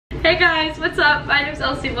Hey guys, what's up? My name's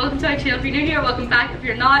Elsie. Welcome to my channel. If you're new here, welcome back. If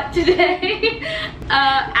you're not, today,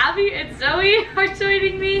 Abby and Zoe are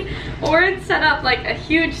joining me. Oren set up like a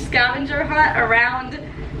huge scavenger hunt around,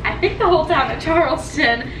 I think, the whole town of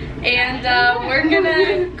Charleston. And we're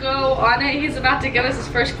gonna go on it. He's about to give us his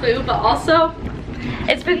first clue, but also,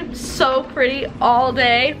 it's been so pretty all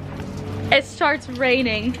day. It starts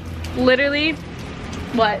raining, literally,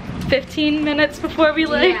 what, 15 minutes before we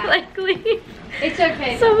leave? It's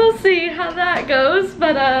okay. So we'll see how that goes,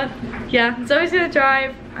 but yeah, Zoe's gonna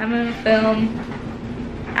drive, I'm gonna film,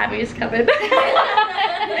 Abby's coming.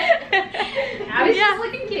 Abby's just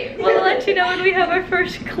looking cute. We'll let you know when we have our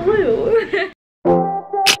first clue.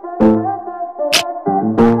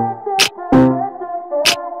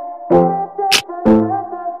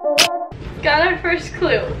 Got our first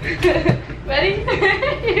clue. Ready?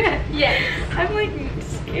 Yes. I'm like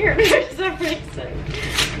scared for some reason.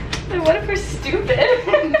 Like, what if we're stupid?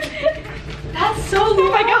 That's so long. Oh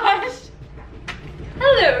my gosh.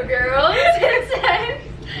 Hello, girls. It says,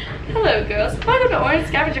 hello, girls. Welcome to Orange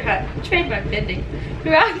Scavenger Hunt. Trademark bending.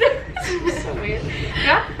 Throughout the so weird.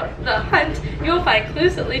 Throughout the hunt, you will find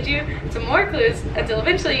clues that lead you to more clues until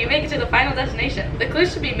eventually you make it to the final destination. The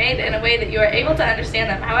clues should be made in a way that you are able to understand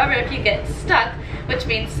them. However, if you get stuck, which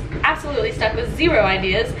means absolutely stuck with zero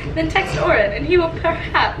ideas, then text Oren and he will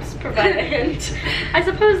perhaps provide a hint. I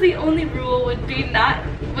suppose the only rule would be that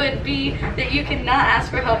you cannot ask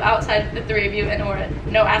for help outside the three of you and Oren.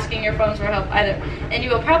 No asking your phones for help either. And you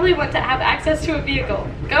will probably want to have access to a vehicle.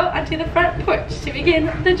 Go onto the front porch to begin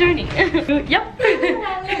the journey. Yep.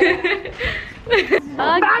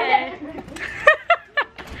 Okay.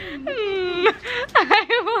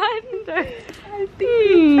 I wonder.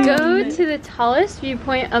 Go to the tallest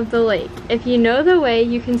viewpoint of the lake. If you know the way,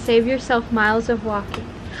 you can save yourself miles of walking.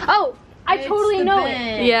 Oh, I totally know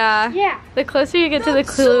it. Yeah. Yeah. The closer you get to the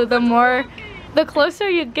clue, the more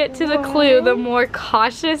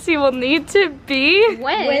cautious you will need to be.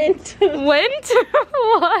 Went. What?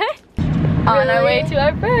 On our way to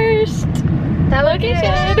our first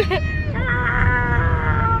location.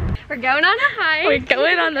 We're going on a hike. We're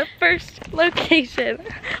going on the first location.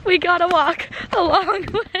 We gotta walk a long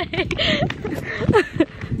way.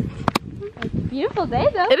 Beautiful day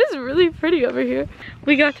though. It is really pretty over here.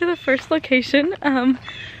 We got to the first location.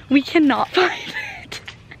 We cannot find it.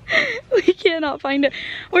 We cannot find it.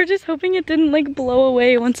 We're just hoping it didn't like blow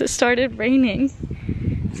away once it started raining.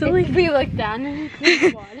 So like we look down and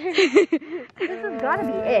it's water. This has gotta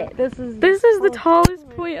be it. This is the tallest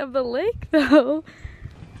point of the lake though.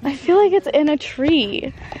 I feel like it's in a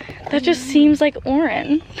tree. That just seems like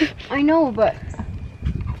Oren. I know, but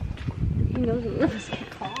he knows it was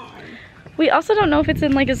gone. We also don't know if it's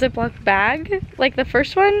in like a Ziploc bag, like the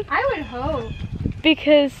first one. I would hope.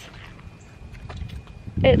 Because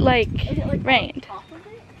it like rained. On top of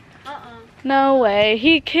it? No way.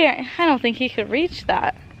 He can't. I don't think he could reach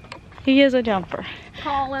that. He is a jumper.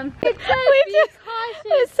 Call him. It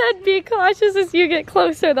said be cautious as you get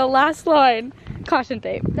closer. The last line. Caution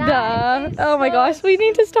tape. Duh. Oh my gosh, we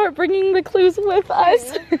need to start bringing the clues with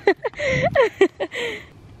us.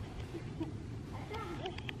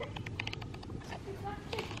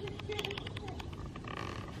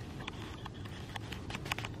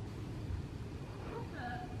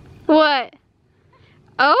 What?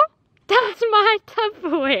 Oh? That's my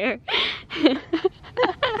Tupperware.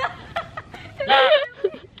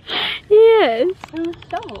 Yes.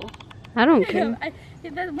 So. I don't care.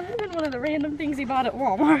 That might have been one of the random things he bought at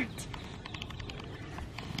Walmart.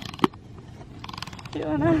 Do you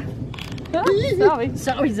wanna? Oh,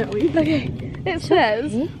 sorry, Zoe. Okay. It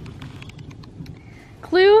says,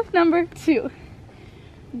 clue number 2.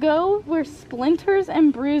 Go where splinters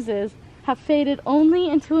and bruises have faded only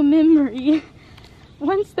into a memory.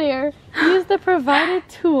 Once there, use the provided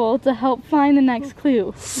tool to help find the next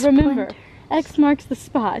clue. Remember, X marks the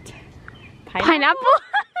spot. Pineapple?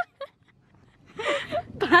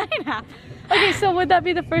 Pineapple. Okay, so would that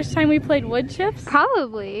be the first time we played wood chips?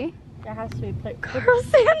 Probably. That has to be played. Carl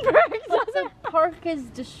Sandburg. The park is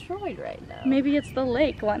destroyed right now. Maybe it's the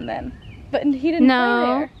lake one then. But he didn't play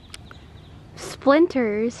there.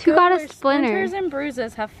 Splinters. Who got a splinter? Splinters and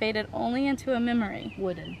bruises have faded only into a memory.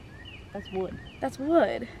 Wooden. That's wood. That's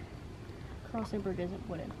wood. Carl Sandburg isn't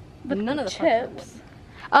wooden. But none of the chips.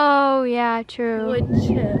 Oh, yeah, true. Wood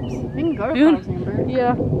chips. We can go to Carl Sandburg.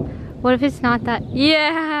 Yeah. What if it's not that?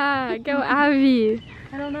 Yeah, go Abby.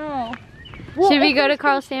 I don't know. Well, Should we go to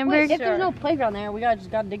Carl Sandburg? If there's no playground there, we just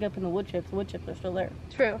gotta dig up in the wood chips. The wood chips are still there.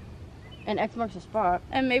 True. And X marks the spot.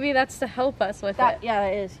 And maybe that's to help us with That, it. yeah,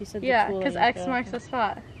 that is. He said Yeah, because because X marks the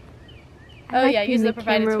spot. Oh like yeah, use being the the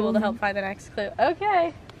provided camera tool to woman. help find the next clue.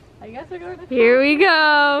 Okay. I guess we're going to Here we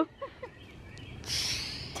go.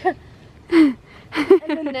 And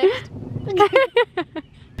the next.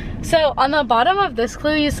 So on the bottom of this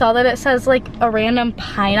clue, you saw that it says like a random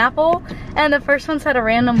pineapple, and the first one said a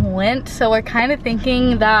random lint. So we're kind of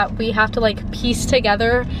thinking that we have to like piece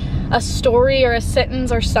together a story or a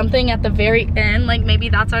sentence or something at the very end. Like maybe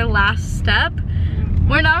that's our last step.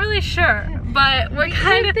 We're not really sure, but we're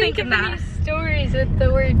kind of thinking that. Stories with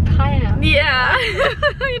the word pineapple. Yeah,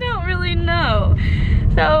 we don't really know.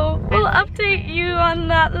 So we'll update you on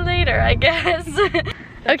that later, I guess.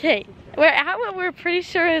 Okay, we're at what we're pretty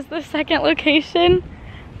sure is the second location.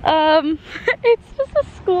 It's just a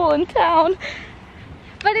school in town.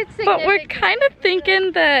 But it's But we're kind of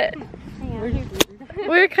thinking that it's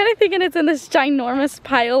in this ginormous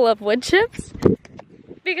pile of wood chips.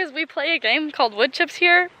 Because we play a game called wood chips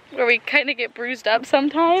here, where we kind of get bruised up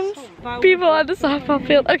sometimes. People on the softball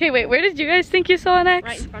field. Okay, wait, where did you guys think you saw an X?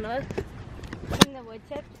 Right in front of us. in the wood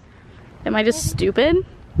chips. Am I just stupid?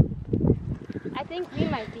 I think we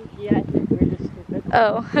might be. Yeah, I think we're just stupid.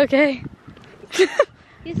 Oh, okay.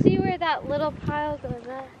 You see where that little pile goes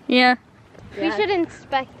up? Yeah, We should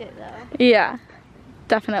inspect it though. yeah,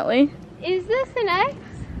 definitely. Is this an X?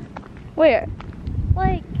 Where?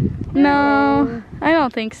 Like, No, I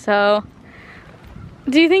don't think so.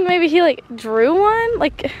 Do you think maybe he like drew one?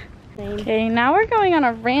 Like, okay, now we're going on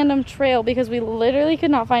a random trail because we literally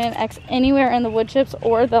could not find an X anywhere in the wood chips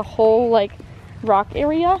or the whole like rock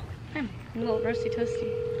area. a little roasty toasty.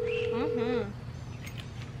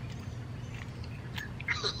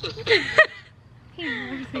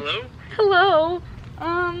 Hello? Hello.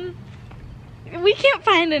 We can't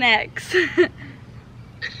find an X.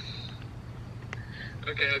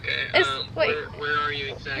 Okay. Wait. Where are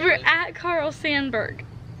you exactly? We're at Carl Sandburg.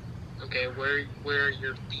 Okay, where are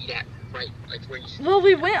your feet at? Right, like where you see? Well,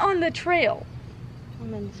 we went on the trail.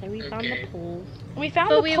 I'm gonna say we found Okay. the pool. We found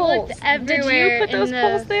But the we poles. looked Did you everywhere put those in the-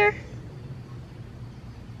 poles there?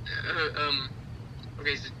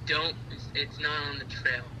 Okay, so it's not on the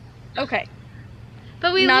trail. Okay.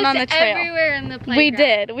 But we Not looked on the trail. everywhere in the playground. We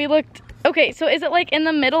did. We looked. Okay, so is it like in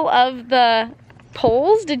the middle of the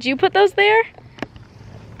poles? Did you put those there?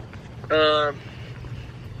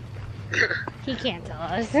 He can't tell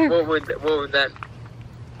us. what would that?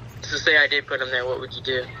 So say I did put them there. What would you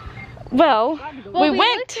do? Well, Well, we we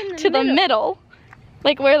went looked in the to the middle,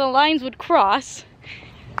 like where the lines would cross.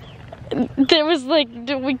 There was like,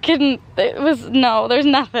 we couldn't, there's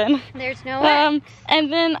nothing. There's no X.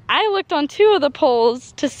 And then I looked on two of the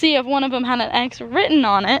poles to see if one of them had an X written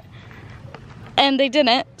on it, and they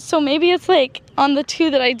didn't. So maybe it's like on the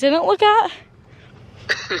two that I didn't look at.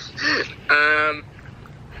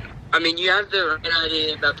 I mean, you have the right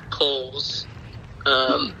idea about the poles.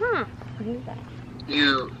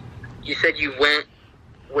 You said you went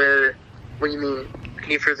where? What do you mean?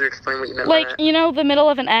 Can you further explain what you meant by Like, that? you know, the middle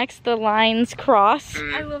of an X, the lines cross.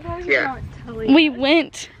 I love how you're Yeah. not telling We us.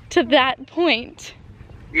 went to that point.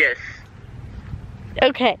 Yes.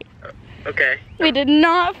 Okay. Okay. We did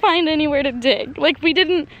not find anywhere to dig. Like, it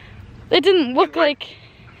didn't look like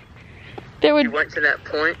there You would, went to that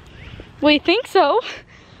point. we think so,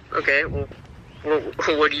 Okay. Well,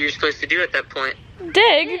 what are you supposed to do at that point?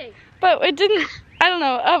 dig, but it didn't, I don't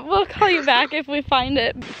know, we'll call you back if we find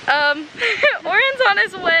it. Oren's on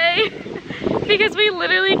his way because we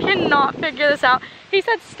literally cannot figure this out. He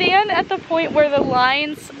said stand at the point where the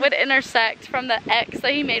lines would intersect from the X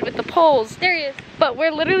that he made with the poles. There he is. But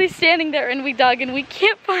we're literally standing there and we dug and we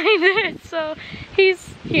can't find it, so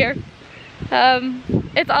he's here.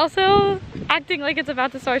 It's also acting like it's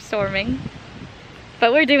about to start storming.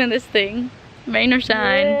 But we're doing this thing. Rain or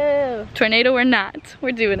shine, Yeah. tornado or not,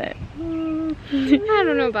 we're doing it. I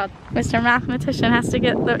don't know about Mr. Mathematician has to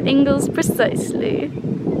get the angles precisely.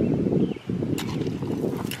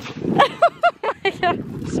 Oh my gosh.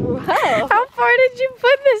 Whoa. How far did you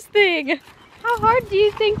put this thing? How hard do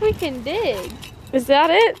you think we can dig? Is that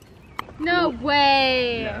it? No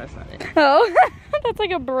way. No, that's not it. Oh, that's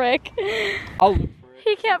like a brick. I'll look for it.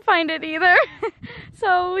 He can't find it either.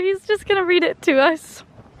 So he's just gonna read it to us.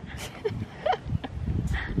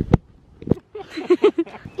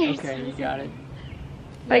 Okay, you got it.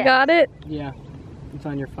 I got it. Yeah, it's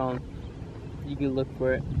on your phone. You can look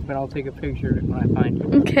for it, but I'll take a picture of it when I find it.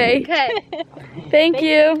 Okay. Okay. Thank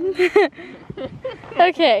you.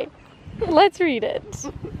 Okay, let's read it.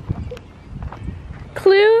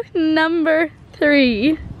 Clue number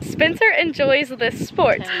 3. Spencer enjoys this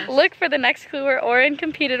sport. Tennis. Look for the next clue where Oren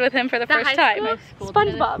competed with him for the first time. high school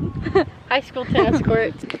SpongeBob. High school tennis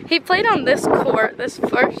court. He played on this court, this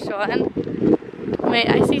first one. Wait,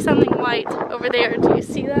 I see something white over there. Do you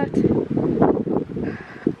see that?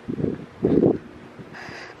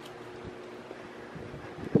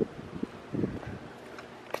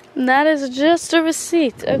 That is just a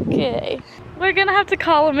receipt, okay. We're gonna have to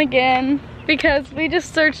call him again because we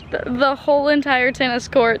just searched the whole entire tennis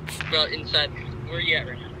courts. Well, inside, where are you at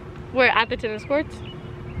right now? We're at the tennis courts?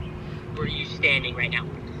 Where are you standing right now?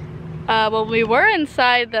 Well, we were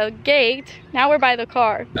inside the gate. Now we're by the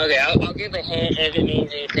car. Okay, I'll give a hint if it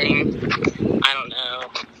means anything. I don't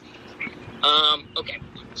know. Okay,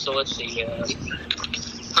 so let's see.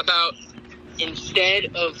 How about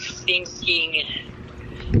instead of thinking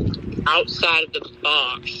outside of the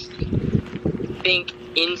box, think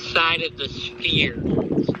inside of the sphere.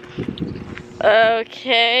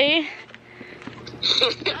 Okay.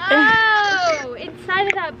 Oh, inside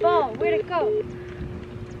of that ball. Where'd it go?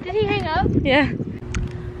 Did he hang up? Yeah.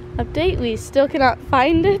 Update, we still cannot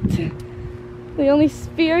find it. The only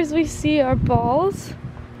spheres we see are balls.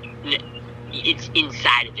 It's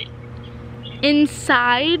inside of it.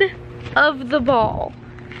 Inside of the ball.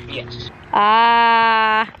 Yes.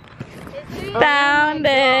 Ah. Found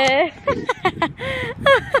it.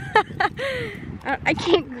 I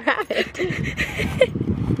can't grab it.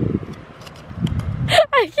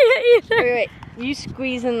 I can't either. Wait. You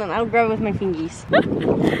squeeze and then I'll grab it with my fingies.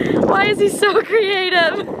 Why is he so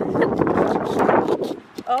creative?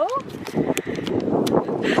 Oh?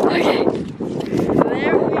 Okay.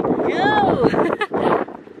 There we go.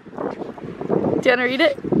 Do you want to read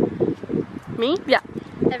it? Me? Yeah.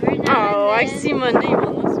 Every now Oh, and then, I see my name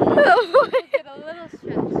on this one. get a little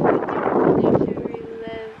stressed. What do you do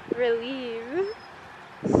to relieve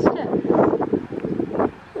stress?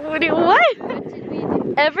 What? What did we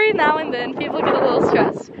do? Every now and then, people get a little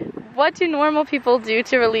stressed. What do normal people do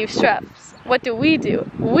to relieve stress? What do?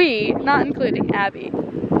 We, not including Abby.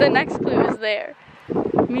 The next clue is there.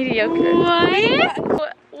 Mediocre.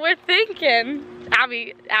 What? We're thinking,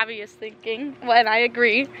 Abby is thinking, well, and I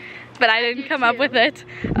agree, but I didn't come up with it,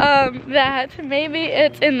 that maybe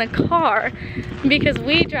it's in the car because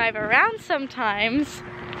we drive around sometimes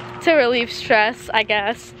to relieve stress, I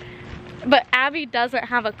guess. But Abby doesn't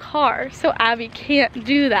have a car, so Abby can't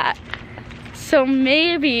do that. So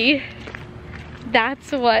maybe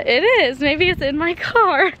that's what it is. Maybe it's in my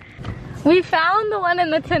car. We found the one in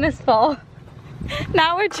the tennis ball.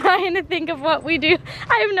 Now we're trying to think of what we do.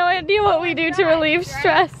 I have no idea what we do to relieve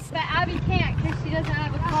stress. But Abby can't because she doesn't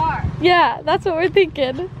have a car. Yeah, that's what we're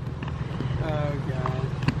thinking. Oh god.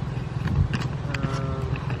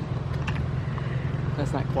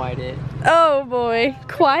 That's not quite it. Oh boy.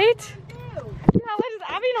 Quite? Yeah, what does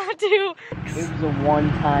Abby not do? It was a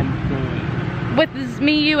one-time thing. With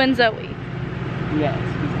me, you, and Zoe. Yes,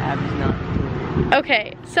 because Abby's not cool.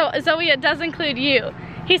 Okay, so Zoe, it does include you.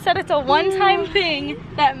 He said it's a one-time thing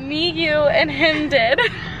that me, you, and him did.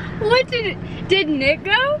 What did Nick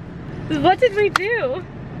go? What did we do?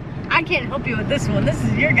 I can't help you with this one. This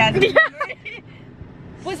is your guys' memory.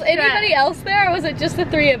 Was anybody else there, or was it just the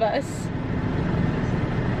three of us?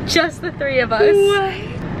 Just the three of us. What?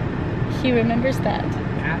 He remembers that.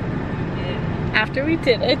 After we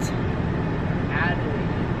did it.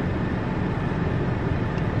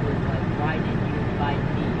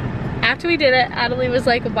 After we did it, Adelie was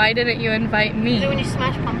like, why didn't you invite me? Is it when you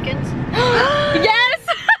smash pumpkins? Yes!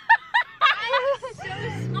 I was so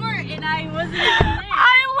smart and I wasn't even there.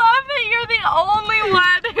 I love that you're the only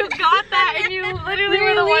one who got that and you literally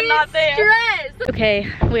were the one not there. Stress. Okay,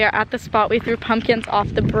 we are at the spot we threw pumpkins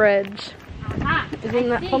off the bridge. Isn't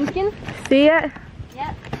that pumpkin? See it?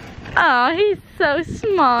 Yep. Oh, he's so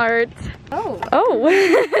smart. Oh. Oh.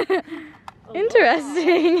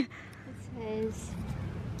 Interesting. It says,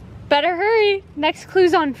 better hurry. Next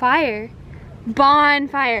clue's on fire.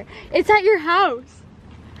 Bonfire. It's at your house.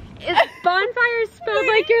 Bonfire is spelled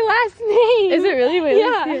like your last name. Is it really? Wait,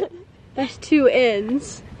 let's see Yeah. it. There's two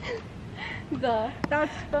N's.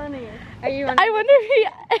 That's funny. Are you I wonder if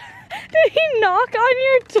he, did he knock on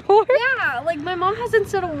your door? Yeah, like my mom hasn't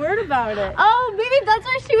said a word about it. Oh, maybe that's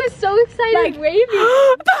why she was so excited waving.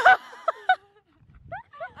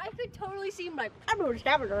 I could totally see him like, I'm going to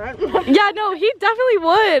stab her. Yeah, no, he definitely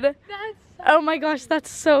would. That's so Oh my gosh, that's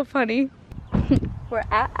so funny. We're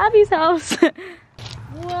at Abby's house.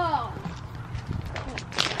 Whoa.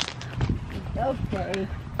 Okay.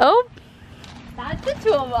 Oh. That's the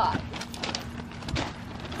toolbox.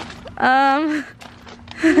 What?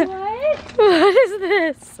 What is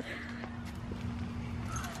this?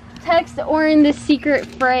 Text or in the secret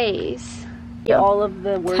phrase. All of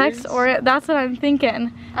the words. Text or that's what I'm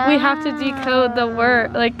thinking. We have to decode the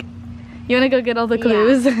word. Like, you wanna go get all the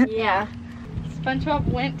clues? Yeah. SpongeBob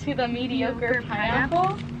went to the mediocre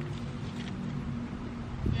pineapple.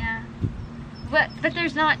 Yeah. But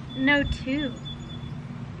there's no two.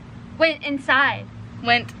 Went inside.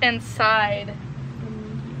 Went inside.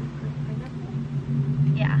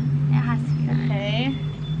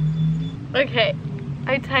 Okay,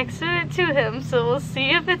 I texted it to him, so we'll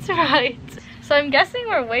see if it's right. So I'm guessing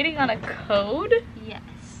we're waiting on a code? Yes,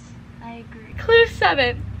 I agree. Clue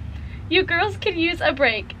 7. You girls can use a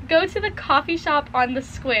break. Go to the coffee shop on the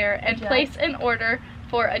square and place an order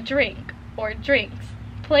for a drink or drinks.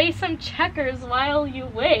 Play some checkers while you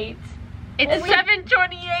wait. It's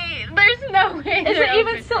 7:28. There's no way. Is it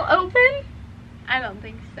even still open? I don't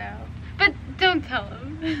think so. But don't tell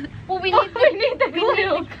him. Well, we Oh, need we need the we need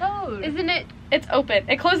clue. the code. Isn't it? It's open.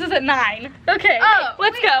 It closes at 9. Okay, Oh,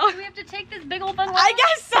 let's wait, go. Do we have to take this big old thing? I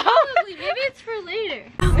guess so. Probably. Maybe it's for later.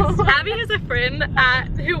 Abby has a friend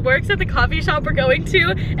who works at the coffee shop we're going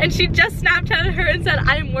to, and she just Snapchatted her and said,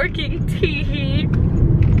 "I'm working, tee-hee."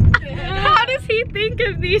 How does he think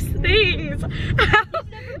of these things? I've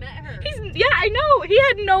never met her. Yeah, I know. He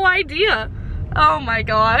had no idea. Oh my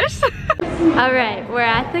gosh. All right, we're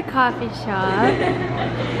at the coffee shop.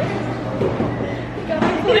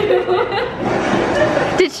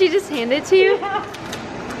 Did she just hand it to you?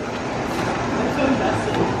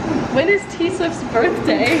 When is T Swift's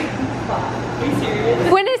birthday? Are you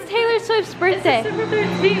serious? When is Taylor Swift's birthday? December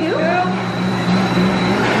 13th, girl.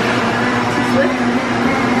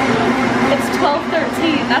 It's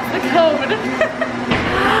 12/13. That's the code.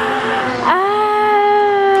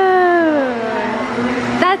 Oh,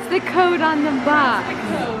 that's the code on the box.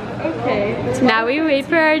 Okay. Now we wait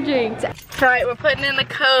for our drinks. Alright, we're putting in the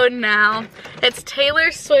code now. It's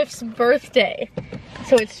Taylor Swift's birthday.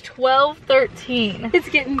 So it's 12/13. It's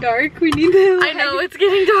getting dark. We need to. I know, it's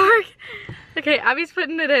getting dark. Okay, Abby's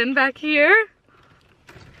putting it in back here.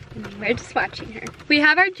 We're just watching her. We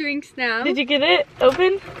have our drinks now. Did you get it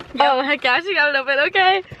open? Yep. Oh, heck yeah, she got it open.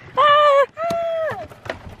 Okay. Ah, ah.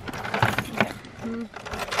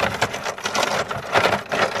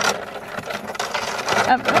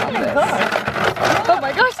 Oh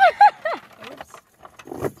my gosh.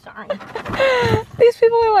 Sorry. These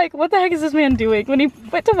people are like, what the heck is this man doing when he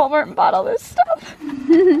went to Walmart and bought all this stuff?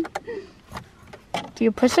 Do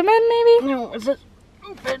you push him in maybe? No, is it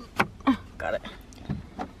open? Oh, got it.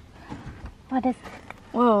 What is?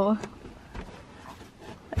 Whoa.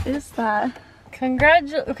 What is that?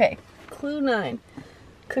 Okay, clue 9.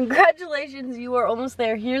 Congratulations, you are almost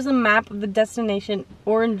there. Here's a map of the destination.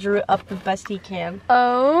 Oren drew it up the best he can.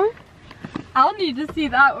 Oh. I'll need to see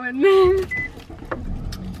that one.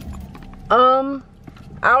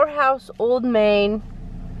 Our house, Old Main.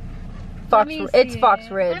 It's Fox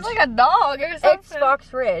Ridge. It's like a dog or something. It's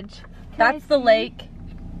Fox Ridge. That's the lake.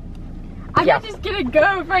 I Yeah. could just get a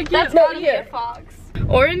goat if I That's can't not here. fox.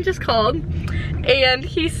 Oren just called and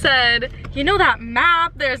he said, you know that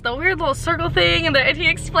map, there's the weird little circle thing, and he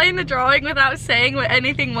explained the drawing without saying what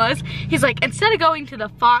anything was. He's like, instead of going to the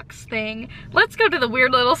fox thing, let's go to the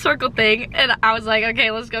weird little circle thing. And I was like, okay,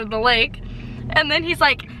 let's go to the lake. And then he's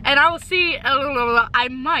like, and I will see, I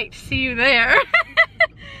might see you there.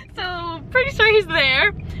 So pretty sure he's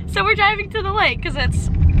there. So we're driving to the lake because it's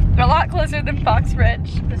a lot closer than Fox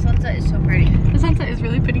Ridge. The sunset is so pretty. The sunset is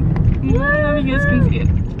really pretty. I don't know if you guys can see it.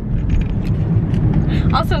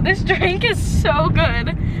 Also, this drink is so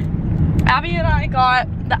good. Abby and I got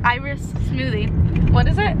the iris smoothie. What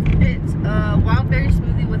is it? It's a wild berry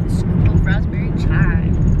smoothie with a scoop of raspberry chai.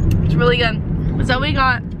 It's really good. Zoe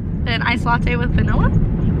got an iced latte with vanilla.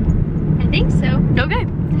 I think so. Okay.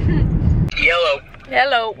 Yellow.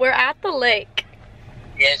 Hello, we're at the lake.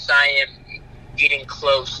 Yes, I am getting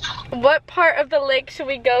close. What part of the lake should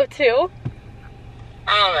we go to?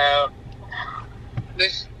 I don't know.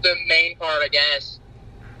 The main part, I guess.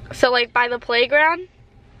 So like by the playground?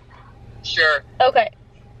 Sure. Okay,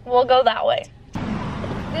 we'll go that way.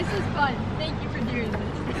 This is fun. Thank you for doing this.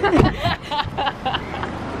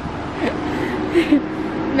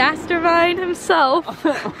 Mastermind himself.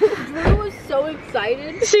 Drew was so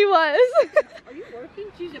excited. She was. Are you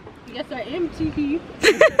working? She's like, yes, I am, Tiki.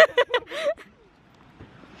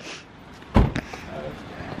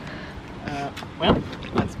 Well,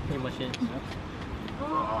 that's pretty much it.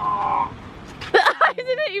 I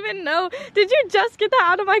didn't even know. Did you just get that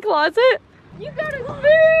out of my closet? You got us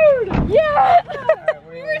food! Yeah!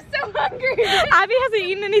 We were so hungry! Abby hasn't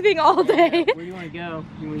eaten anything all day. Where do you want to go?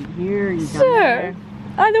 You want here? You Sure.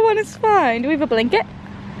 Either one is fine. Do we have a blanket?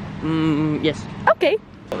 Yes. Okay.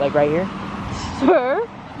 Like right here? Sure.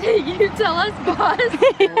 You tell us, boss.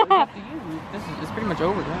 Yeah. It's pretty much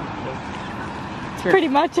over now. So. Pretty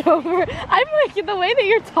much over. I'm like, the way that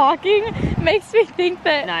you're talking makes me think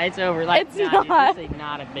that Nah, it's over. Like, it's nah, not. It's like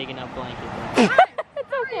not a big enough blanket.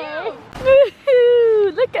 It's okay.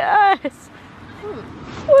 Woohoo! Look at us.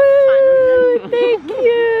 Woo! Thank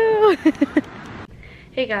you.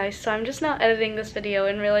 Hey guys, so I'm just now editing this video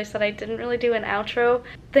and realized that I didn't really do an outro.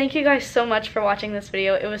 Thank you guys so much for watching this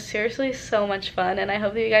video. It was seriously so much fun, and I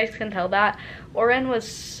hope that you guys can tell that. Oren was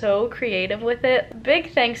so creative with it.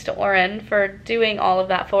 Big thanks to Oren for doing all of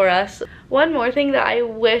that for us. One more thing that I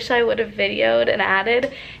wish I would have videoed and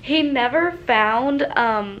added, he never found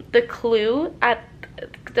the clue at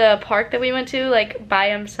the park that we went to, like, by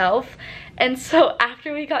himself. And so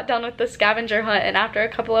after we got done with the scavenger hunt and after a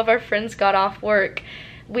couple of our friends got off work,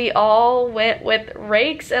 we all went with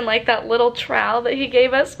rakes and like that little trowel that he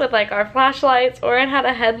gave us with like our flashlights. Oren had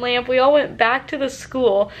a headlamp. We all went back to the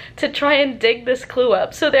school to try and dig this clue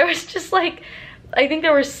up. So there was just like, I think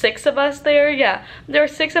there were 6 of us there. Yeah, there were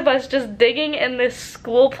 6 of us just digging in this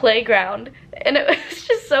school playground. And it was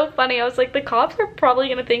just so funny. I was like, the cops are probably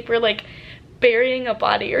gonna think we're like burying a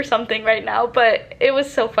body or something right now, but it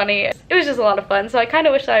was so funny. It was just a lot of fun, so I kind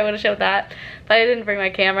of wish I would have showed that, but I didn't bring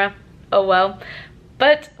my camera. Oh well.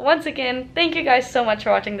 But once again, thank you guys so much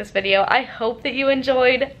for watching this video. I hope that you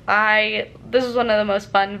enjoyed. This was one of the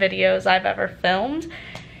most fun videos I've ever filmed,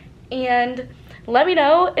 and let me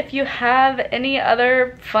know if you have any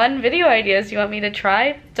other fun video ideas you want me to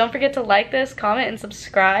try. Don't forget to like this, comment, and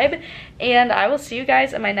subscribe, and I will see you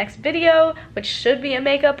guys in my next video, which should be a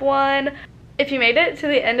makeup one. If you made it to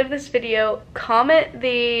the end of this video, comment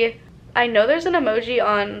I know there's an emoji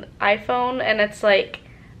on iPhone and it's like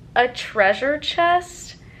a treasure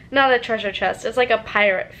chest. Not a treasure chest, it's like a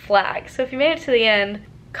pirate flag. So if you made it to the end,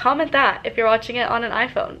 comment that if you're watching it on an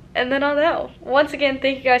iPhone, and then I'll know. Once again,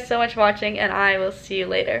 thank you guys so much for watching, and I will see you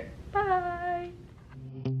later.